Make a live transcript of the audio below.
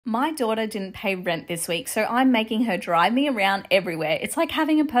My daughter didn't pay rent this week, so I'm making her drive me around everywhere. It's like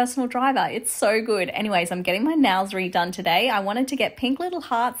having a personal driver. It's so good. Anyways, I'm getting my nails redone today. I wanted to get pink little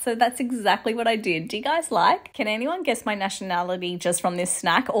hearts, so that's exactly what I did. Do you guys like? Can anyone guess my nationality just from this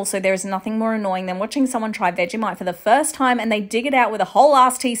snack? Also, there is nothing more annoying than watching someone try Vegemite for the first time and they dig it out with a whole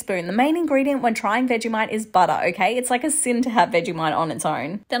ass teaspoon. The main ingredient when trying Vegemite is butter, okay? It's like a sin to have Vegemite on its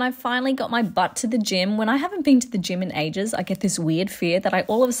own. Then I finally got my butt to the gym. When I haven't been to the gym in ages, I get this weird fear that I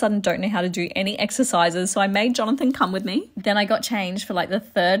all of a sudden don't know how to do any exercises, so I made Jonathan come with me. Then I got changed for like the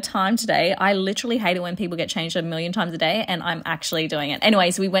third time today. I literally hate it when people get changed a million times a day, and I'm actually doing it.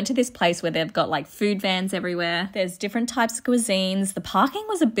 Anyways, we went to this place where they've got like food vans everywhere. There's different types of cuisines. The parking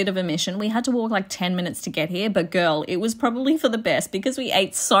was a bit of a mission. We had to walk like 10 minutes to get here, but girl, it was probably for the best because we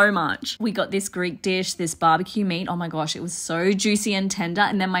ate so much. We got this Greek dish, this barbecue meat. Oh my gosh, it was so juicy and tender.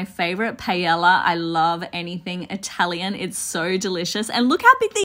 And then my favorite paella. I love anything Italian. It's so delicious. And look how big